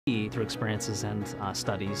through experiences and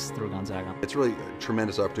studies through Gonzaga. It's really a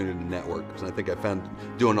tremendous opportunity to network, because I think I found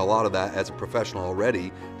doing a lot of that as a professional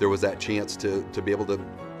already, there was that chance to be able to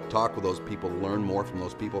talk with those people, learn more from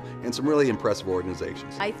those people, and some really impressive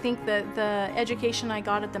organizations. I think that the education I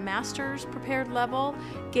got at the master's prepared level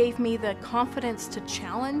gave me the confidence to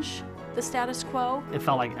challenge the status quo. It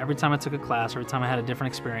felt like every time I took a class, every time I had a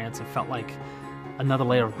different experience, it felt like another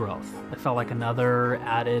layer of growth. It felt like another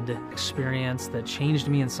added experience that changed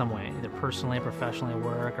me in some way, either personally, professionally, at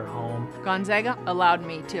work, or home. Gonzaga allowed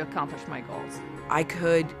me to accomplish my goals. I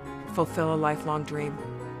could fulfill a lifelong dream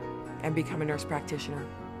and become a nurse practitioner.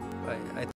 I